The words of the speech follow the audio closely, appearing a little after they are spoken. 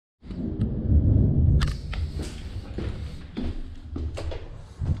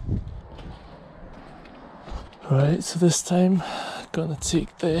Right, so this time I'm gonna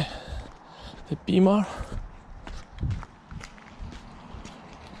take the Beamer.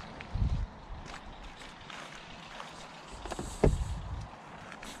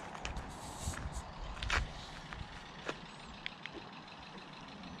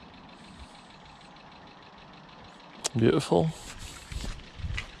 Beautiful.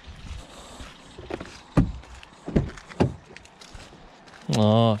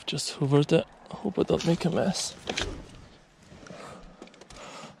 Oh, I've just hoovered it. I hope I don't make a mess.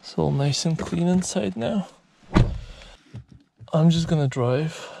 It's all nice and clean inside now. I'm just gonna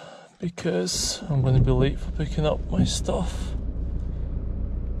drive because I'm gonna be late for picking up my stuff.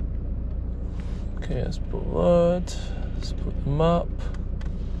 Okay, let's put that. Let's put the map.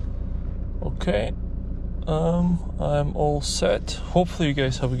 Okay. I'm all set. Hopefully you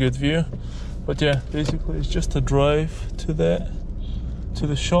guys have a good view. But yeah, basically it's just a drive to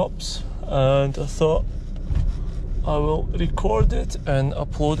the shops, and I thought I will record it and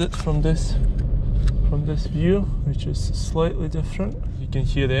upload it from this view, which is slightly different. You can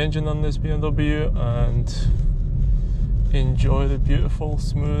hear the engine on this BMW and enjoy the beautiful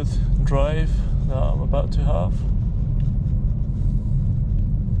smooth drive that I'm about to have.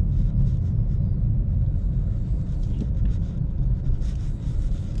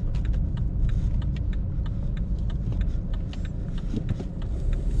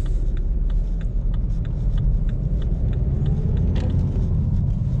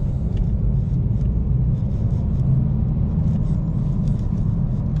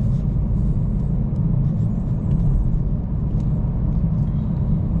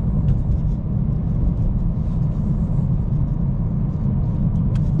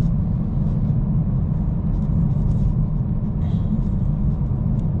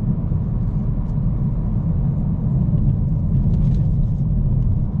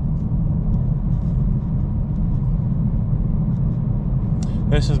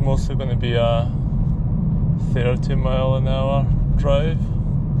 This is mostly going to be a 30-mile-an-hour drive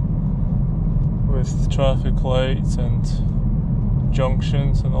with traffic lights and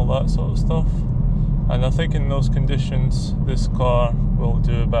junctions and all that sort of stuff. And I think in those conditions this car will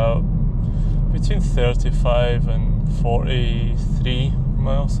do about between 35 and 43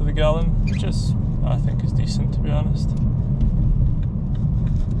 miles to the gallon, which is, I think, is decent, to be honest.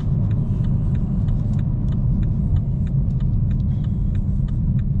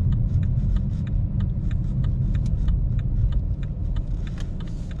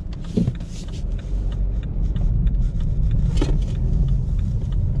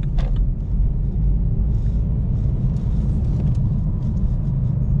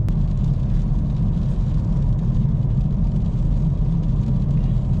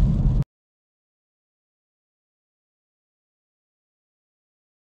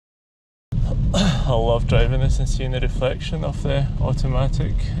 I love driving this and seeing the reflection of the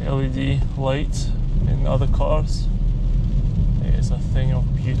automatic LED light in other cars. It is a thing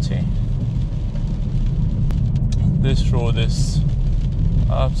of beauty. This road is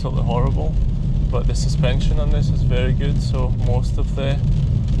absolutely horrible, but the suspension on this is very good, so most of the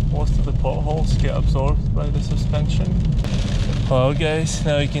potholes get absorbed by the suspension. Well guys,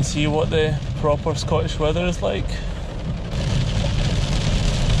 now you can see what the proper Scottish weather is like.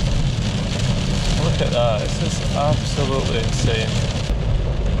 Look at that, this is absolutely insane.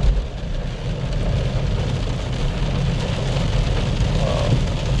 Wow.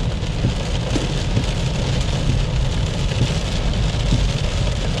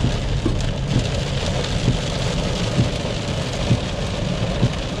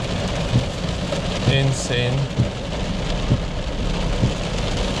 Insane.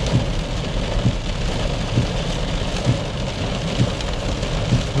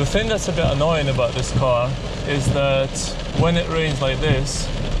 The thing that's a bit annoying about this car is that when it rains like this,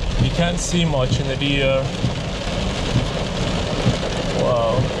 you can't see much in the rear.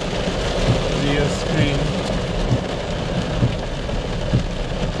 Wow, rear screen.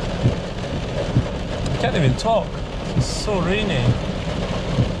 I can't even talk, it's so rainy.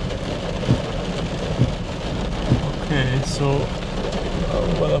 Okay, so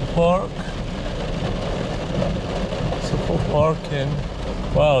I'm gonna park. So for parking.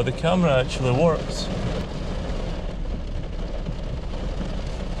 Wow, the camera actually works.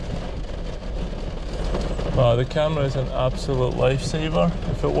 Wow, the camera is an absolute lifesaver.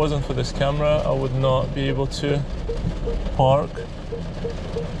 If it wasn't for this camera, I would not be able to park.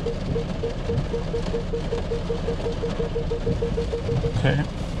 Okay.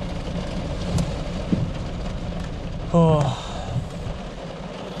 Oh.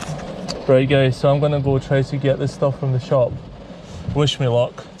 Right guys, so I'm gonna go try to get this stuff from the shop. Wish me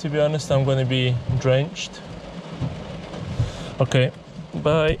luck. To be honest, I'm going to be drenched Okay,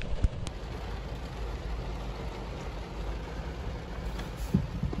 bye.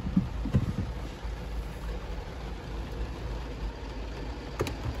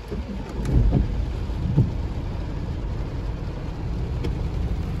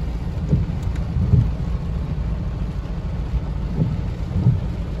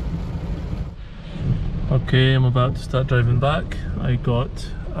 Okay, I'm about to start driving back. I got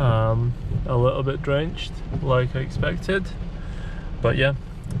a little bit drenched like I expected, but yeah,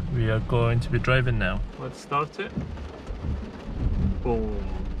 we are going to be driving now. Let's start it. Boom.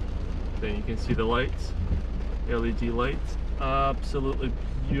 Then you can see the lights, LED lights, absolutely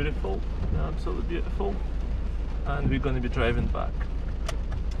beautiful, absolutely beautiful. And we're going to be driving back.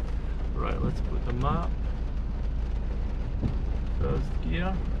 Right, let's put the map, first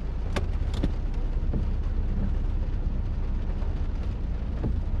gear.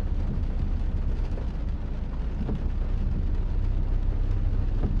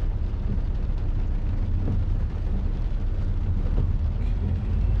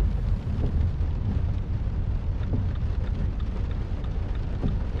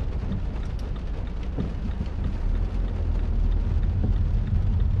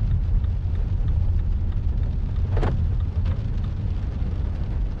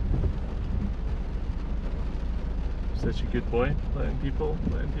 Such a good boy, letting people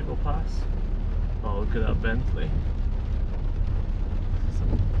pass. Oh, look at that Bentley.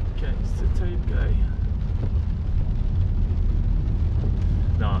 Some gangster type guy.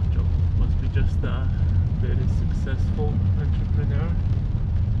 Nah, Joe, must be just a very successful entrepreneur.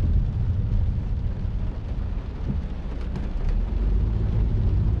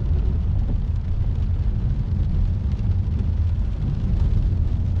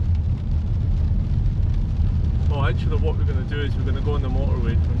 Actually, what we're going to do is we're going to go on the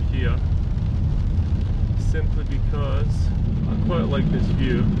motorway from here, simply because I quite like this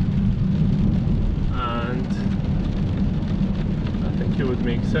view, and I think it would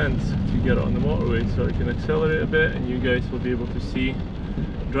make sense to get it on the motorway so I can accelerate a bit and you guys will be able to see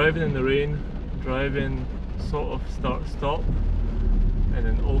driving in the rain, driving sort of start-stop, and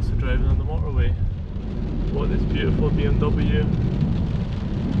then also driving on the motorway. What this beautiful BMW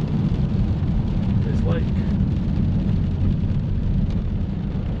is like.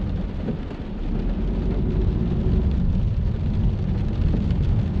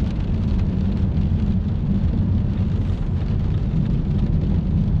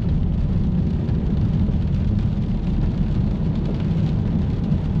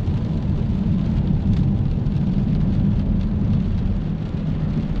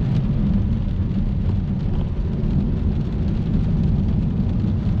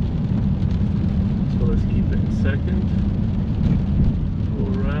 Second, go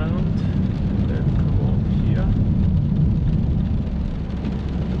around, and then come off here.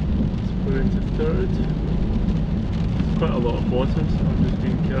 Let's put it into third. There's quite a lot of bottom, so I'm just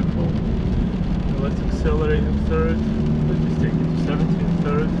being careful. Now let's accelerate in third. Let's just take it to 70 in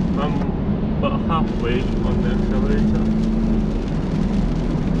third. I'm about halfway on the accelerator.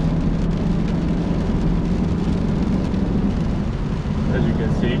 As you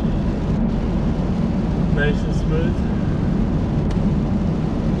can see, nice and smooth.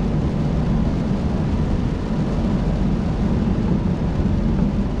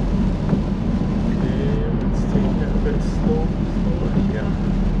 Okay, let's take it a bit slower here.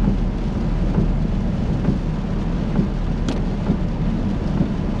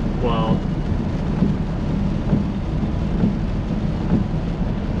 Wow.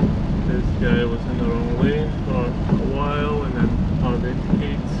 This guy was in the wrong lane for a while and then hard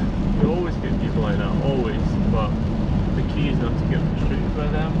indicates. You always get people like that, always, but the key is not to get frustrated by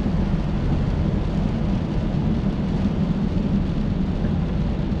them.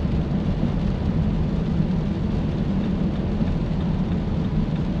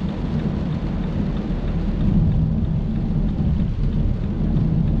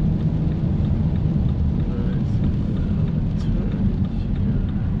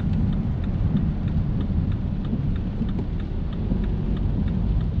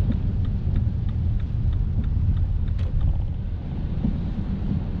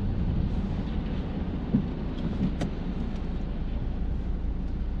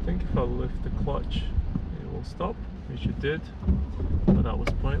 If I lift the clutch, it will stop, which it did, but that was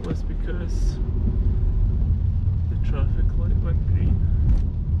pointless because the traffic light went green.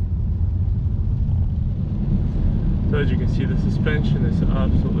 So as you can see, the suspension is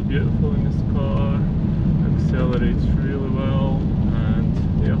absolutely beautiful in this car, accelerates really well, and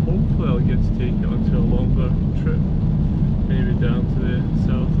yeah, hopefully I'll get to take it onto a longer trip, maybe down to the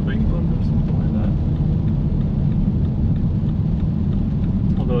south of England or something like that.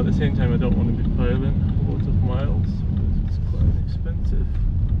 although at the same time I don't want to be piling loads of miles. It's quite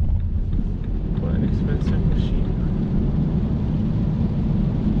an expensive machine.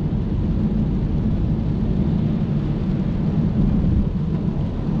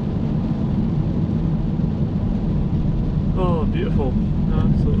 Oh, beautiful,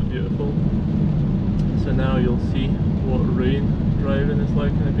 absolutely beautiful. So now you'll see what rain driving is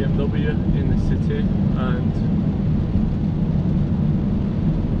like in a BMW in the city and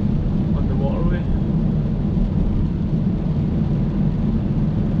on the motorway.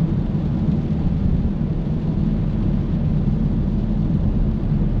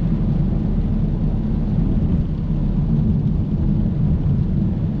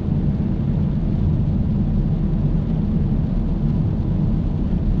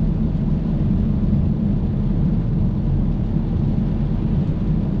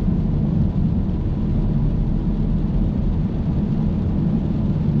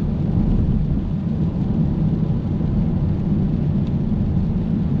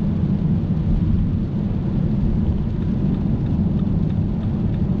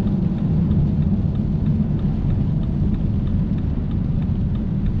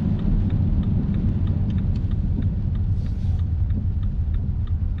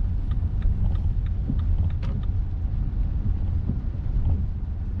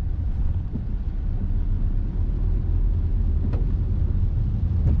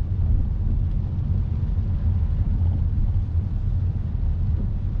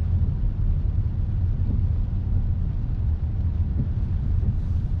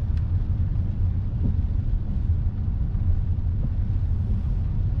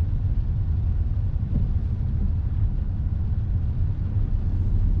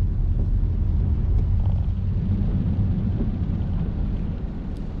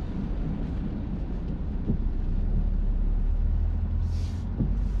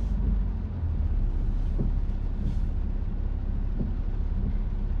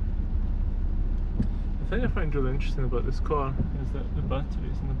 The thing I find really interesting about this car is that the battery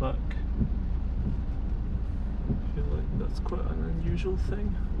is in the back. I feel like that's quite an unusual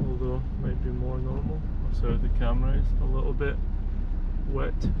thing, although it might be more normal. Also the camera is a little bit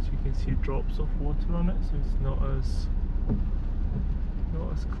wet, as you can see drops of water on it, so it's not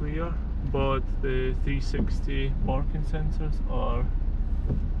as clear. But the 360 parking sensors are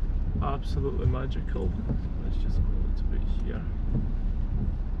absolutely magical. Let's just go a little bit here.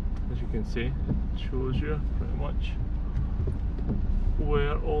 As you can see, it shows you pretty much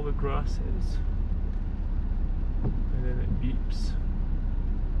where all the grass is, and then it beeps.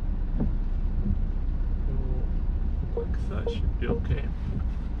 So, like that should be okay.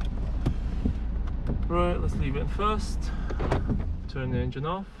 Right, let's leave it in first, turn the engine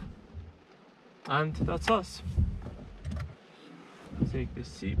off, and that's us. Take the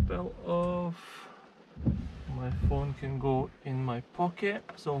seatbelt off. My phone can go in my pocket,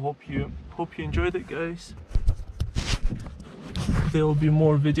 so hope you enjoyed it, guys. There will be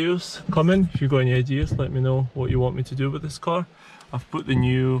more videos coming. If you've got any ideas, let me know what you want me to do with this car. I've put the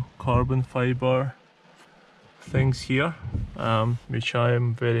new carbon fibre things here, which I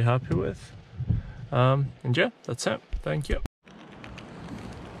am very happy with. And yeah, that's it. Thank you.